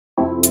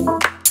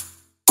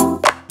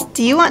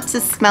Do you want to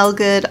smell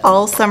good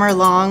all summer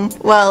long?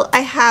 Well,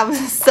 I have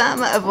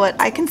some of what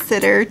I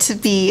consider to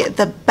be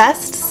the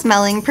best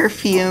smelling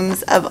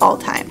perfumes of all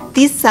time.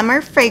 These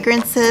summer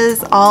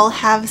fragrances all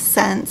have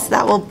scents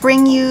that will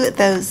bring you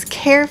those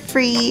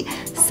carefree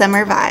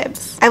summer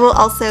vibes. I will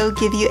also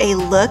give you a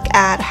look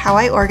at how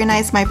I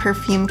organize my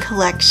perfume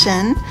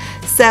collection.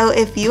 So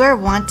if you are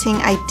wanting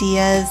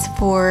ideas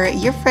for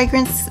your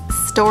fragrance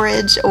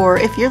storage, or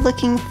if you're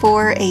looking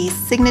for a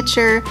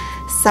signature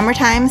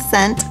summertime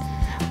scent,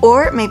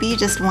 or maybe you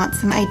just want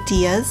some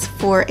ideas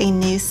for a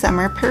new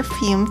summer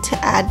perfume to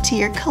add to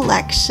your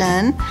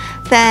collection,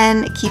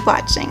 then keep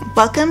watching.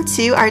 Welcome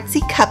to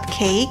Artsy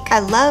Cupcake. I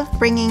love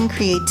bringing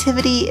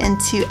creativity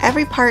into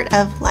every part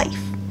of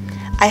life.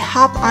 I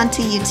hop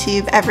onto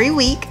YouTube every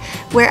week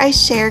where I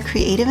share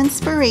creative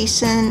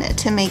inspiration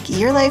to make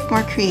your life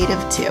more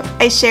creative too.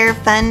 I share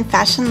fun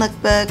fashion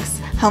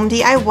lookbooks, home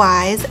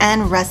DIYs,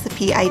 and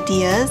recipe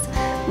ideas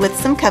with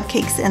some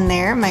cupcakes in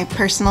there, my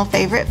personal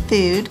favorite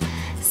food.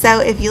 So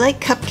if you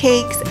like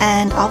cupcakes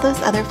and all those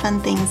other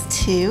fun things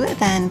too,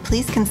 then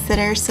please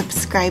consider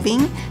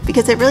subscribing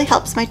because it really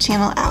helps my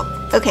channel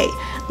out. Okay,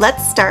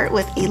 let's start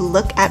with a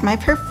look at my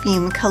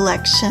perfume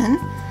collection.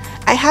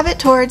 I have it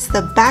towards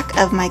the back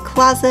of my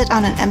closet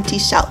on an empty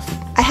shelf.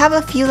 I have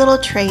a few little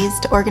trays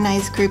to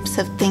organize groups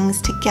of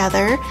things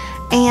together,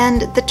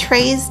 and the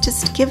trays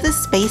just give the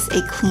space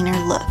a cleaner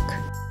look.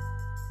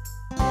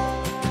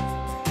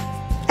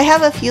 I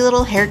have a few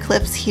little hair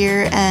clips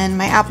here and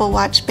my Apple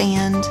Watch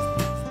band.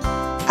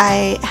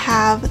 I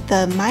have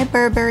the My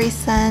Burberry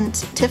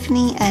scent,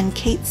 Tiffany and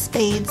Kate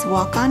Spade's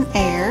Walk on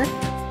Air.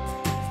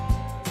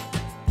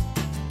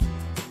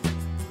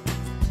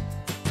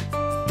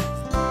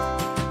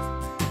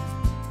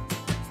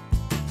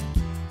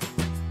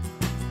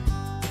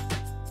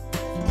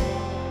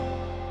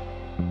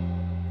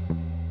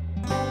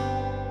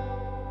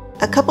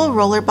 A couple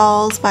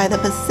rollerballs by the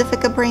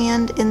Pacifica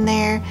brand in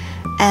there,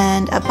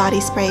 and a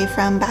body spray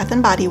from Bath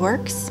 & Body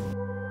Works.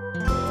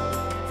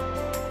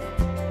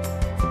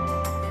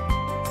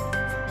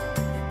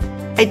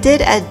 I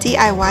did a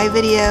DIY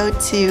video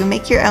to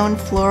make your own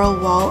floral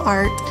wall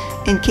art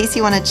in case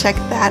you want to check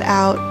that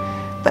out.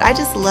 But I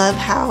just love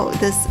how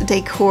this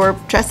decor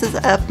dresses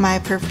up my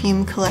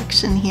perfume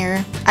collection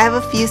here. I have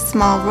a few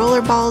small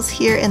roller balls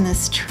here in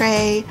this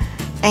tray,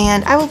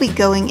 and I will be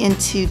going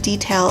into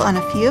detail on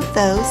a few of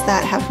those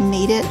that have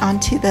made it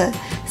onto the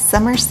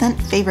summer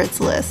scent favorites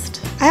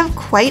list. I have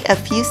quite a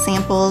few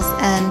samples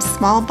and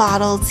small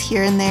bottles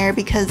here and there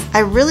because I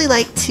really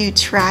like to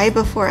try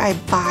before I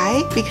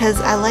buy, because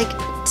I like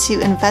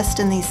to invest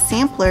in these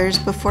samplers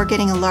before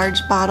getting a large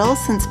bottle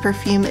since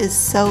perfume is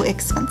so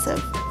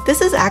expensive. This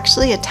is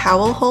actually a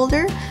towel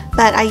holder,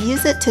 but I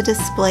use it to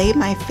display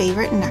my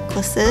favorite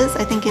necklaces.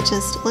 I think it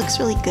just looks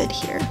really good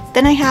here.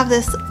 Then I have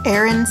this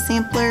Erin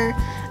sampler.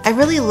 I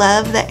really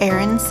love the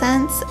Erin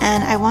scents,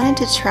 and I wanted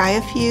to try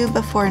a few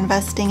before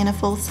investing in a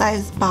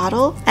full-size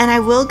bottle, and I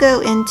will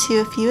go into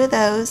a few of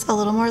those a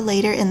little more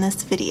later in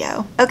this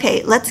video.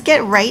 Okay, let's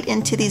get right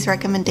into these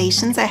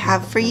recommendations I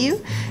have for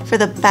you for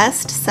the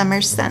best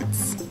summer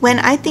scents. When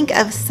I think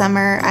of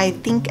summer, I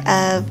think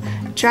of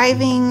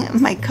driving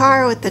my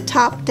car with the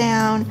top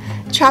down,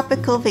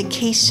 tropical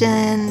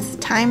vacations,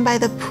 time by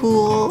the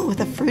pool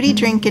with a fruity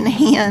drink in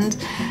hand,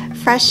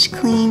 fresh,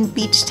 clean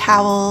beach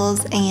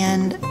towels,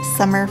 and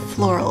summer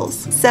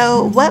florals.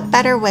 So what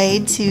better way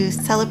to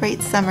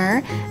celebrate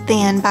summer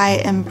than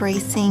by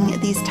embracing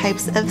these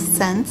types of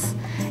scents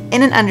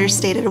in an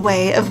understated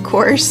way, of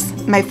course.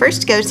 My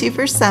first go-to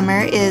for summer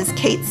is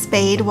Kate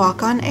Spade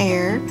Walk on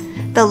Air.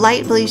 The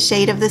light blue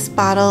shade of this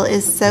bottle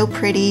is so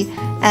pretty,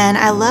 and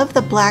I love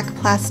the black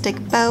plastic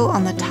bow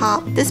on the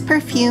top. This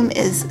perfume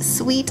is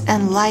sweet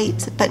and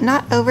light, but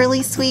not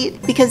overly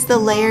sweet because the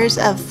layers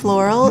of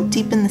floral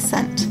deepen the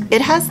scent. It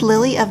has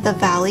Lily of the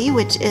Valley,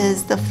 which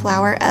is the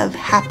flower of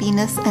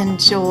happiness and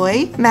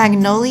joy,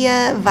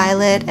 magnolia,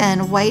 violet,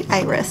 and white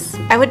iris.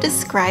 I would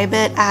describe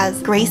it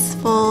as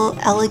graceful,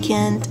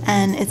 elegant,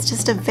 and it's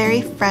just a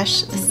very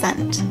fresh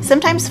scent.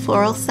 Sometimes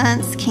floral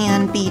scents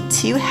can be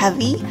too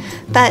heavy,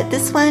 but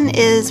this one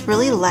is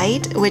really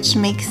light, which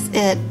makes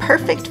it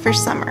perfect for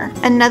summer.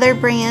 Another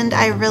brand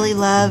I really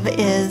love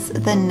is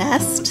the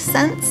Nest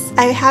scents.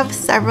 I have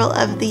several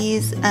of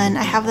these and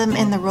I have them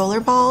in the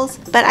roller balls,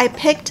 but I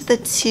picked the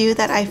two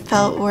that I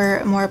felt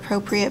were more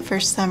appropriate for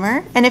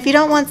summer. And if you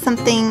don't want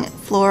something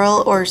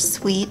floral or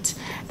sweet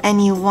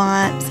and you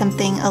want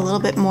something a little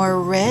bit more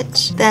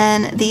rich,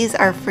 then these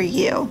are for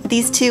you.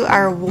 These two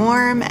are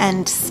warm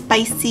and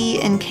spicy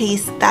in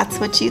case that's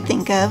what you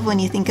think of when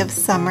you think of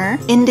summer.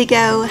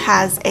 Indigo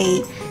has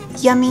a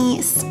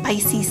yummy,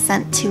 spicy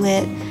scent to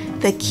it.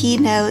 The key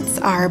notes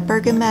are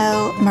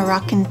bergamot,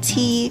 Moroccan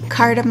tea,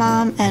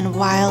 cardamom, and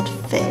wild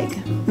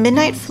fig.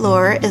 Midnight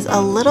Floor is a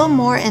little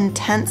more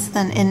intense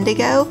than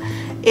Indigo.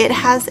 It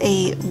has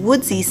a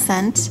woodsy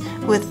scent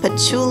with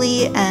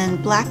patchouli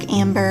and black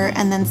amber,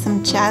 and then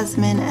some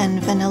jasmine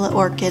and vanilla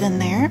orchid in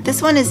there.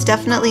 This one is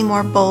definitely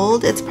more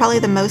bold. It's probably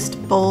the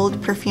most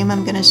bold perfume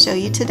I'm going to show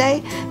you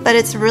today, but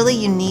it's really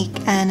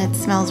unique and it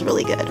smells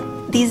really good.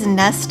 These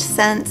nest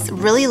scents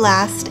really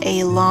last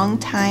a long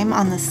time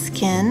on the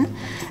skin,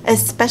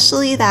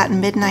 especially that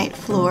midnight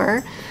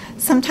floor.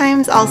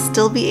 Sometimes I'll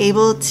still be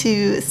able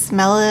to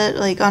smell it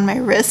like on my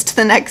wrist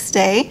the next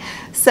day.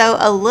 So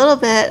a little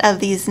bit of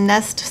these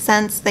nest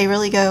scents, they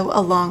really go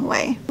a long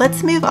way.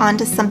 Let's move on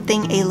to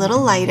something a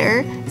little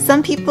lighter.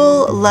 Some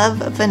people love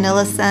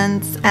vanilla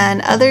scents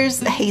and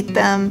others hate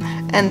them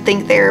and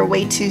think they're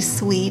way too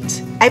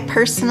sweet.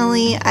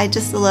 I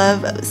just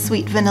love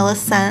sweet vanilla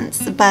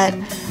scents, but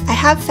I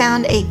have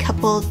found a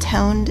couple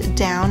toned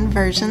down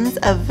versions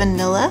of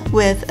vanilla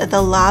with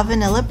the La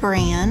Vanilla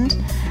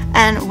brand.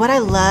 And what I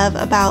love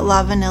about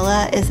La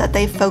Vanilla is that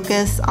they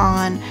focus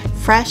on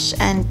fresh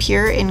and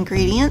pure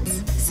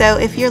ingredients. So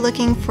if you're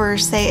looking for,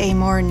 say, a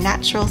more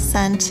natural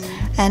scent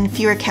and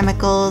fewer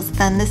chemicals,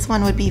 then this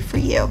one would be for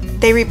you.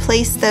 They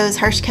replace those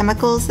harsh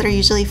chemicals that are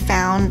usually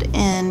found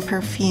in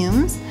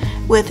perfumes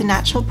with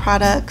natural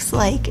products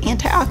like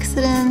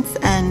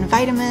antioxidants and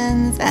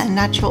vitamins and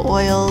natural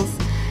oils.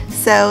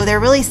 So they're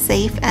really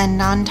safe and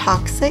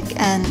non-toxic,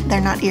 and they're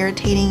not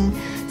irritating.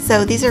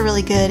 So these are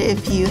really good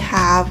if you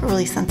have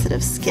really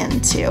sensitive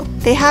skin too.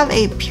 They have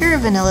a pure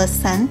vanilla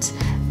scent,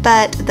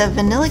 but the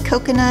vanilla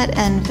coconut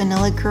and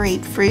vanilla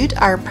grapefruit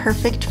are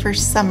perfect for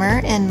summer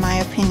in my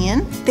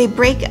opinion. They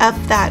break up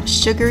that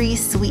sugary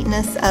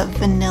sweetness of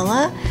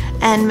vanilla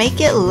and make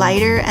it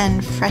lighter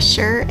and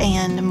fresher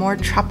and more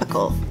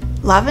tropical.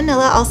 La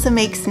Vanilla also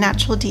makes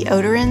natural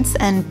deodorants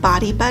and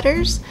body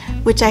butters,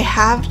 which I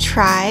have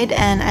tried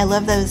and I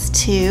love those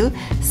too.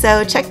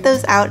 So check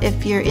those out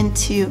if you're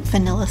into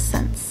vanilla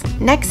scents.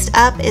 Next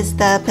up is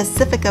the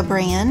Pacifica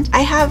brand.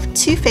 I have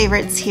two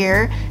favorites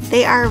here.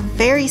 They are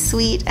very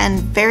sweet and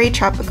very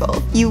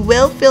tropical. You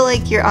will feel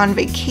like you're on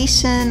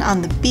vacation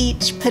on the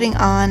beach putting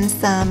on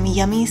some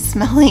yummy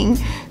smelling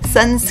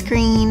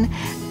sunscreen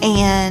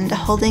and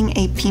holding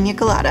a pina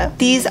colada.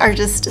 These are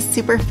just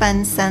super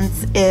fun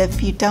scents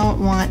if you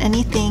don't want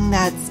anything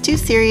that's too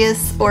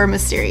serious or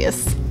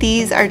mysterious.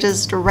 These are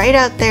just right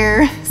out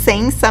there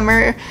saying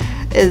summer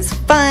is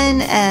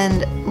fun,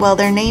 and well,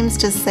 their names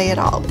just say it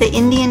all. The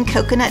Indian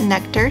coconut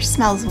nectar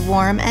smells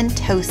warm and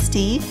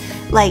toasty,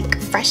 like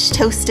fresh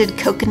toasted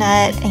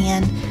coconut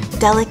and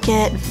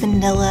delicate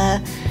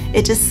vanilla.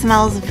 It just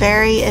smells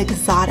very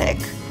exotic.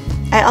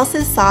 I also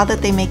saw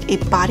that they make a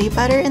body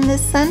butter in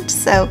this scent,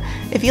 so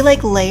if you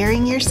like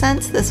layering your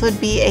scents, this would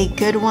be a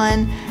good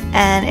one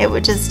and it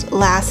would just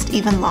last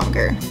even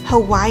longer.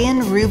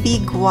 Hawaiian Ruby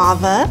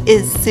Guava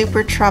is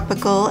super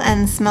tropical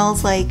and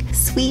smells like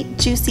sweet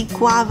juicy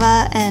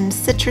guava and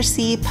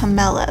citrusy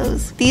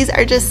pomelos. These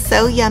are just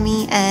so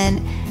yummy, and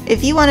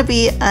if you want to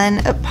be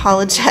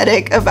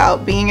unapologetic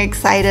about being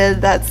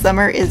excited that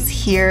summer is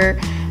here,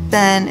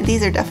 then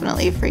these are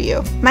definitely for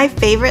you. My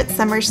favorite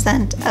summer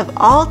scent of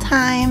all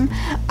time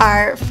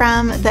are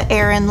from the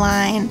Erin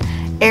line.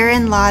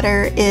 Erin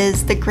Lauder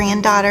is the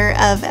granddaughter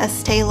of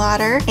Estee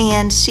Lauder,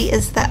 and she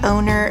is the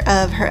owner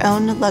of her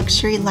own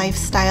luxury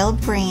lifestyle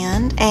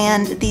brand,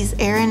 and these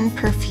Erin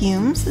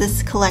perfumes,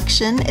 this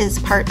collection is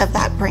part of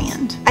that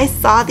brand. I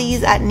saw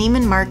these at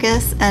Neiman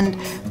Marcus,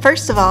 and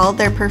first of all,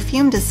 their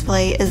perfume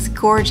display is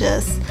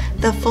gorgeous.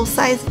 The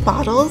full-size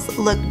bottles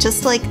look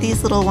just like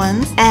these little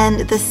ones,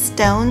 and the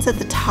stones at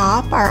the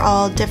top are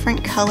all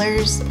different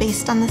colors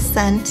based on the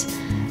scent.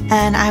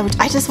 And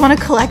I just want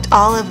to collect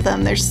all of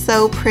them. They're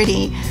so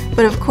pretty,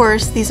 but of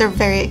course these are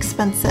very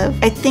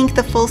expensive. I think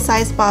the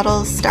full-size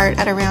bottles start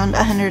at around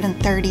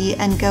 $130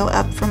 and go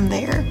up from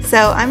there.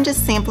 So I'm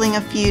just sampling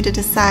a few to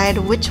decide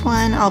which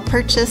one I'll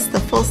purchase the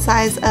full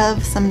size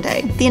of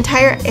someday. The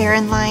entire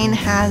Erin line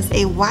has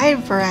a wide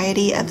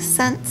variety of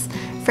scents,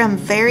 from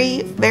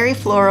very, very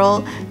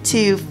floral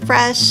to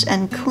fresh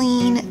and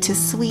clean to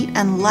sweet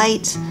and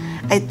light.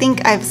 I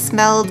think I've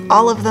smelled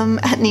all of them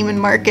at Neiman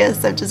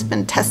Marcus. I've just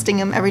been testing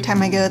them every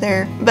time I go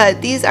there.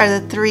 But these are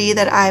the three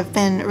that I've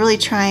been really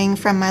trying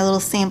from my little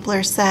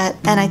sampler set,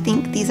 and I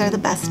think these are the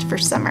best for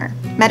summer.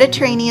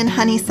 Mediterranean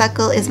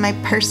Honeysuckle is my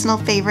personal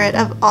favorite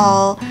of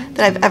all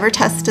that I've ever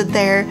tested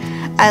there.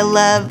 I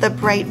love the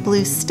bright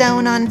blue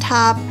stone on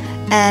top,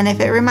 and if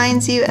it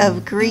reminds you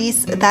of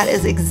Greece, that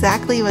is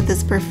exactly what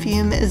this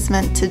perfume is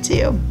meant to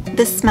do.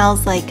 This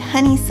smells like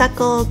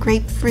honeysuckle,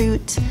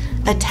 grapefruit,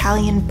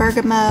 Italian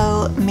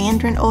bergamot,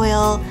 mandarin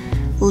oil,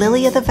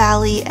 lily of the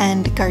valley,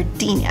 and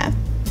gardenia.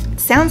 It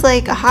sounds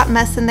like a hot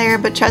mess in there,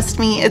 but trust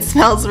me, it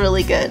smells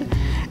really good.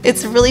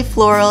 It's really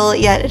floral,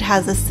 yet it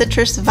has a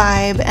citrus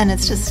vibe, and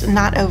it's just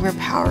not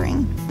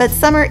overpowering. But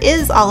summer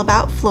is all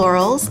about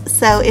florals,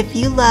 so if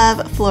you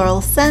love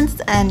floral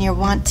scents and you're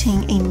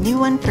wanting a new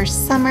one for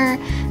summer,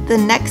 the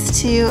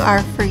next two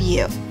are for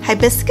you.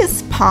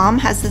 Hibiscus Palm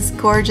has this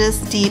gorgeous,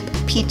 deep,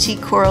 peachy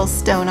coral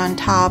stone on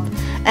top,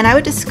 and I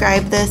would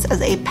describe this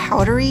as a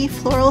powdery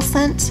floral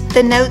scent.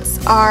 The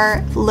notes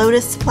are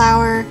lotus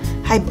flower,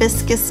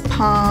 hibiscus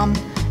palm,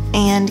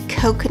 and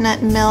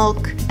coconut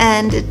milk,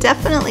 and it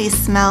definitely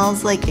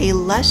smells like a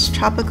lush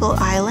tropical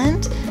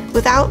island,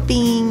 without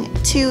being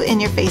too in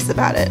your face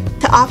about it.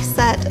 To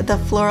offset the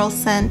floral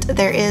scent,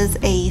 there is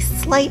a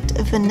slight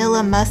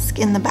vanilla musk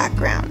in the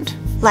background.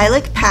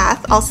 Lilac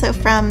Path, also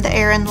from the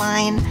Erin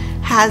line,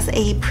 has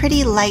a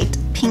pretty light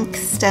pink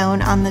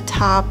stone on the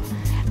top.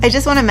 I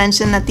just want to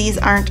mention that these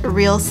aren't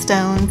real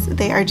stones,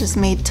 they are just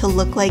made to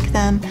look like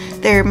them.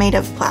 They're made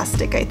of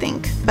plastic, I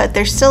think, but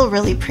they're still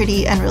really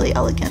pretty and really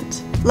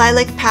elegant.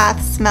 Lilac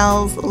Path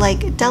smells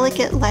like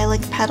delicate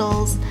lilac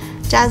petals,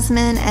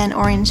 jasmine, and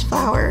orange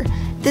flower.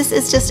 This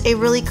is just a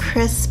really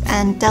crisp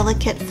and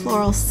delicate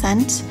floral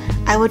scent.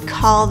 I would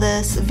call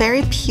this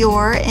very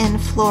pure in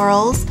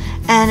florals,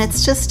 and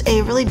it's just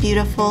a really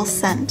beautiful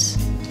scent.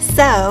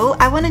 So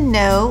I want to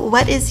know,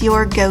 what is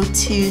your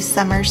go-to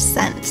summer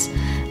scent?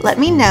 Let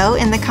me know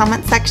in the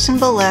comment section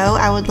below.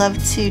 I would love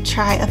to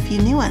try a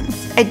few new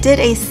ones. I did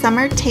a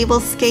summer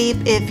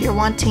tablescape. If you're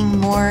wanting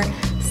more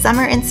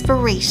summer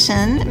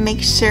inspiration,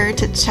 make sure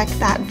to check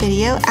that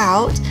video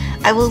out.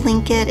 I will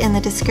link it in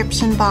the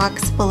description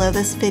box below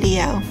this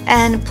video.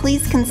 And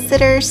please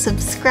consider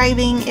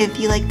subscribing if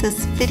you like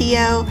this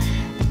video.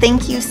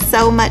 Thank you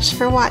so much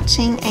for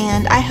watching,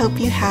 and I hope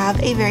you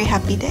have a very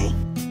happy day.